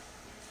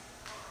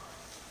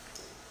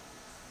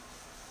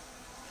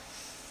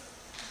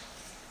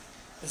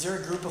 Is there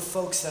a group of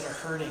folks that are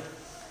hurting,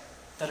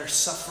 that are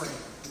suffering,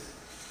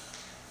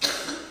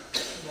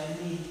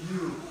 that need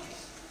you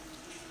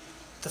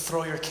to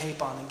throw your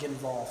cape on and get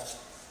involved?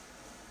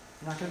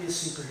 You're not going to be a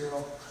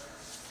superhero,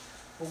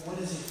 but what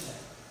is your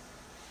thing?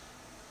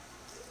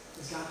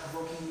 Is God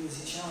provoking you?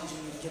 Is he challenging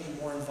you to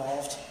get more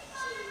involved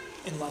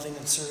in loving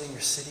and serving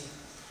your city?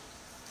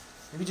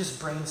 Maybe just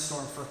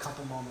brainstorm for a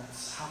couple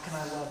moments. How can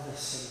I love this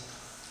city?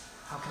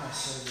 How can I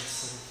serve this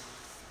city?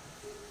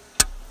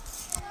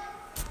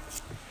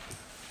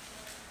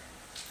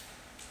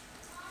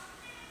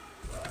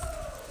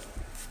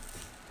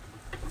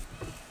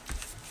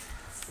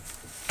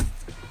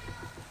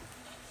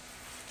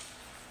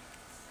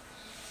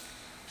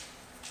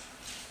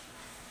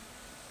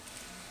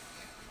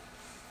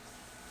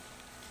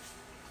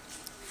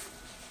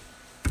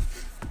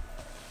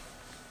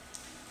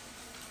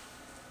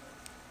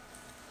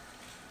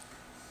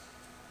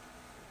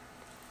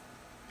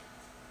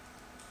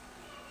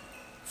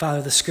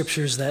 Father, the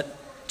scriptures that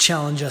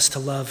challenge us to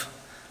love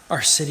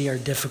our city are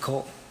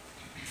difficult.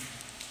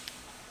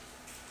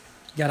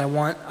 God, I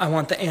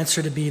want the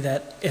answer to be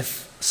that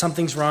if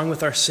something's wrong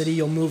with our city,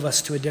 you'll move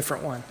us to a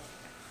different one.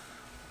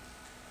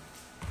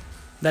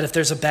 That if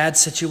there's a bad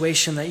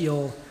situation, that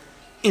you'll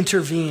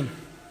intervene.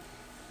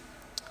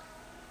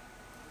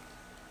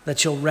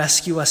 That you'll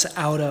rescue us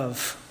out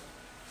of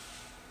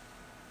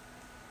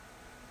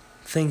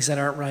things that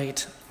aren't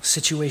right,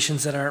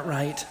 situations that aren't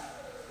right,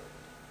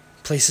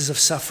 places of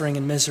suffering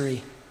and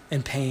misery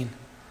and pain.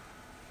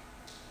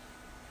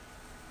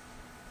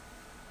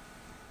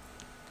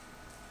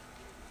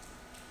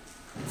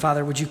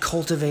 Father, would you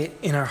cultivate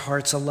in our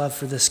hearts a love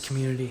for this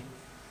community?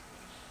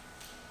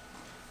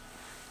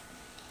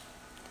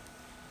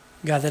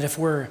 God, that if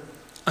we're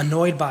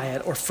annoyed by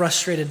it or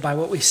frustrated by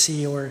what we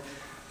see or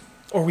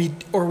we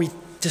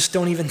just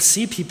don't even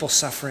see people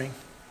suffering,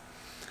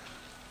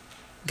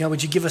 God,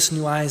 would you give us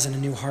new eyes and a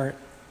new heart?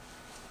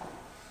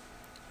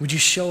 Would you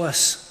show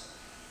us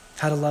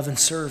how to love and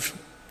serve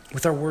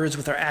with our words,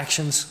 with our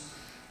actions,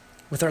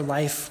 with our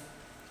life,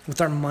 with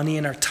our money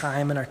and our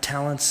time and our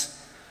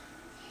talents?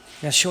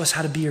 God, show us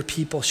how to be your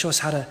people. Show us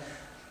how to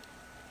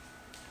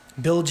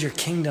build your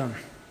kingdom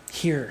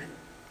here.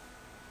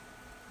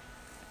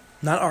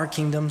 Not our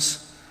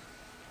kingdoms.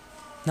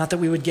 Not that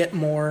we would get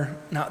more.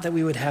 Not that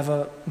we would have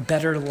a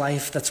better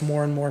life that's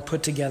more and more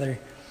put together.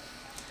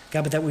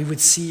 God, but that we would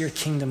see your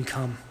kingdom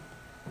come.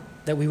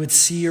 That we would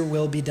see your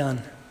will be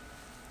done.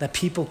 That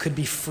people could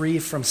be free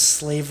from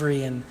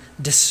slavery and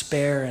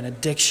despair and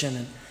addiction.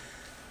 And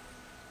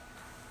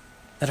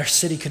that our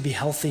city could be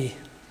healthy.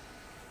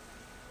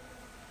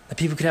 That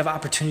people could have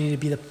opportunity to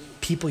be the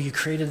people you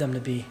created them to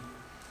be.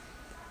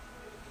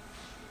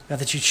 God,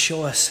 that you'd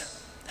show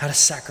us how to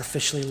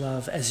sacrificially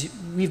love as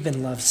we've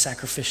been loved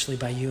sacrificially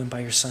by you and by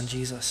your Son,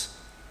 Jesus.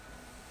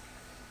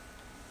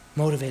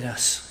 Motivate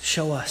us,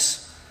 show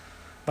us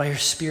by your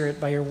Spirit,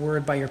 by your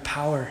word, by your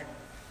power,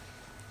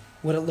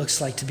 what it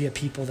looks like to be a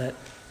people that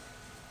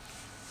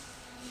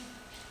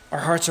our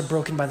hearts are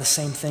broken by the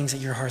same things that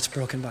your heart's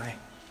broken by.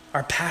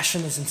 Our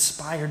passion is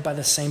inspired by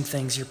the same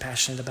things you're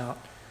passionate about.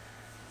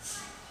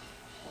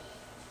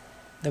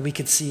 That we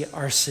could see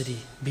our city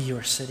be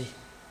your city.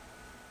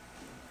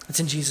 It's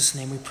in Jesus'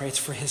 name we pray. It's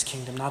for his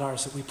kingdom, not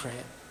ours, that we pray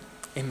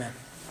it. Amen.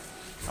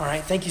 All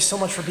right, thank you so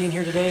much for being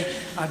here today.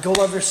 Go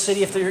love your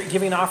city. If you're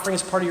giving an offering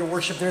as part of your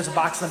worship, there's a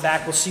box in the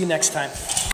back. We'll see you next time.